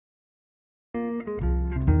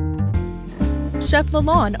Chef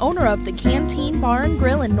Lalanne, owner of the Canteen Bar and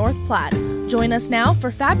Grill in North Platte. Join us now for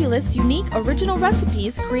fabulous, unique, original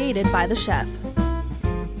recipes created by the chef.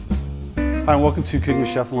 Hi, and welcome to Cooking with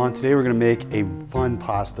Chef Lalanne. Today we're going to make a fun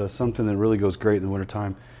pasta, something that really goes great in the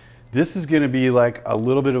wintertime. This is going to be like a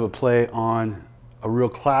little bit of a play on a real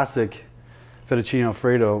classic Fettucini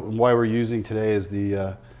Alfredo. And why we're using today is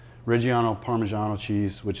the Reggiano Parmigiano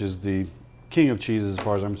cheese, which is the king of cheeses as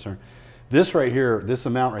far as I'm concerned. This right here, this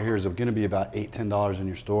amount right here is going to be about $8, $10 in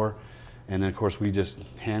your store. And then of course we just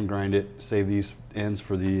hand grind it, save these ends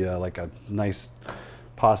for the like a nice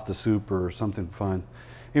pasta soup or something fun.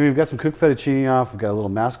 And we've got some cooked fettuccine off, we've got a little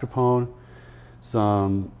mascarpone,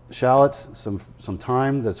 some shallots, some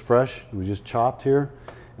thyme that's fresh, we just chopped here.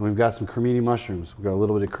 And we've got some cremini mushrooms. We've got a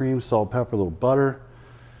little bit of cream, salt, pepper, a little butter.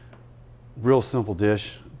 Real simple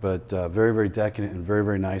dish, but very, very decadent and very,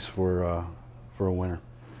 very nice for a winter.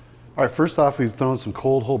 All right, first off, we've thrown some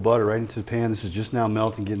cold whole butter right into the pan. This is just now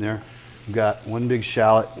melting, getting there. We've got one big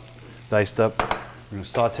shallot diced up. We're gonna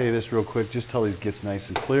saute this real quick just till these gets nice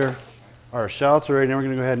and clear. All right, our shallots are ready. Now we're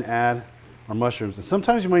gonna go ahead and add our mushrooms. And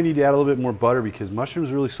sometimes you might need to add a little bit more butter because mushrooms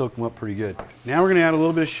really soak them up pretty good. Now we're gonna add a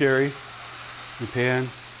little bit of sherry in the pan.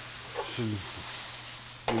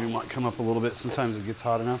 Maybe might come up a little bit. Sometimes it gets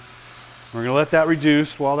hot enough. We're gonna let that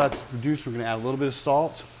reduce. While that's reduced, we're gonna add a little bit of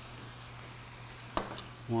salt.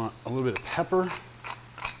 We want a little bit of pepper.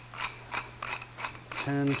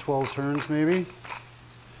 10, 12 turns maybe.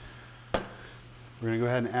 We're gonna go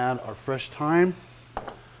ahead and add our fresh thyme.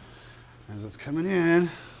 As it's coming in,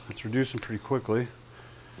 it's reducing pretty quickly.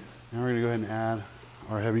 Now we're gonna go ahead and add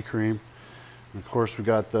our heavy cream. And of course we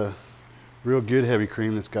got the real good heavy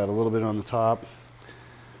cream that's got a little bit on the top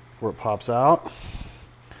before it pops out.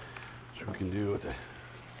 Which we can do with it.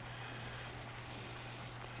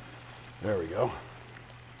 There we go.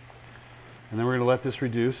 And then we're gonna let this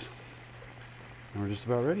reduce. And we're just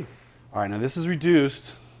about ready. All right, now this is reduced.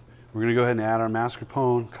 We're gonna go ahead and add our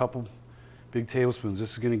mascarpone, a couple big tablespoons.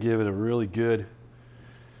 This is gonna give it a really good,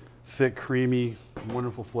 thick, creamy,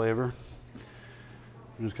 wonderful flavor.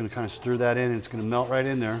 I'm just gonna kind of stir that in and it's gonna melt right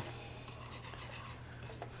in there.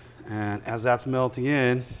 And as that's melting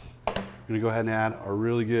in, we're gonna go ahead and add our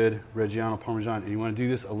really good Reggiano Parmesan. And you wanna do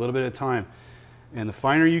this a little bit at a time. And the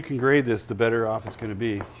finer you can grade this, the better off it's gonna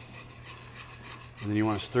be. And then you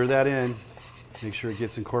wanna stir that in, make sure it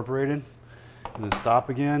gets incorporated, and then stop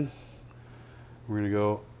again. We're gonna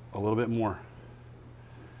go a little bit more.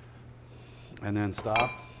 And then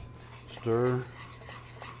stop, stir.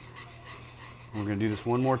 We're gonna do this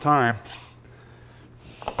one more time.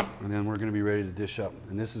 And then we're gonna be ready to dish up.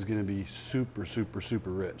 And this is gonna be super, super,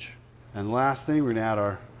 super rich. And last thing, we're gonna add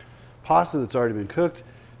our pasta that's already been cooked.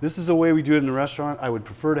 This is the way we do it in the restaurant. I would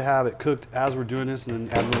prefer to have it cooked as we're doing this and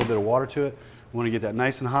then add a little bit of water to it. We wanna get that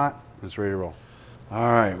nice and hot, and it's ready to roll. All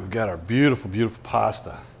right, we've got our beautiful, beautiful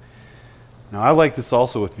pasta. Now I like this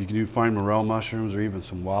also if you can do fine morel mushrooms or even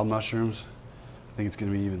some wild mushrooms. I think it's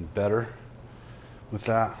gonna be even better with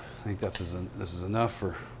that. I think this is enough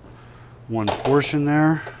for one portion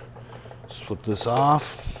there. Let's flip this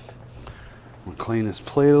off. We'll clean this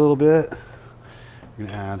plate a little bit. We're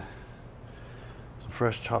gonna add some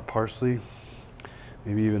fresh chopped parsley,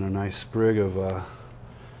 maybe even a nice sprig of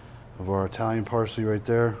our Italian parsley right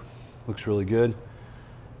there. Looks really good.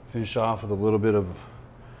 Finish off with a little bit of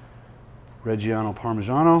Reggiano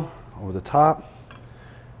Parmigiano over the top,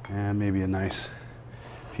 and maybe a nice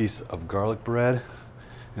piece of garlic bread.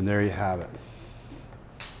 And there you have it.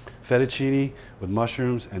 Fettuccine with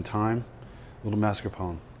mushrooms and thyme, a little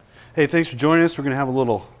mascarpone. Hey, thanks for joining us. We're gonna have a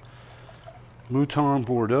little Mouton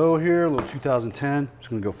Bordeaux here, a little 2010. It's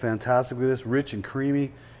gonna go fantastic with this, rich and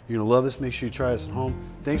creamy. You're gonna love this. Make sure you try this at home.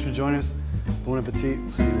 Thanks for joining us. Bon appetit.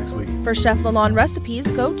 We'll see you next week. For Chef Lalanne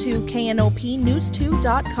recipes, go to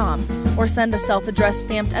KNOP-News2.com or send a self-addressed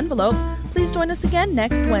stamped envelope. Please join us again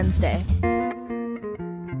next Wednesday.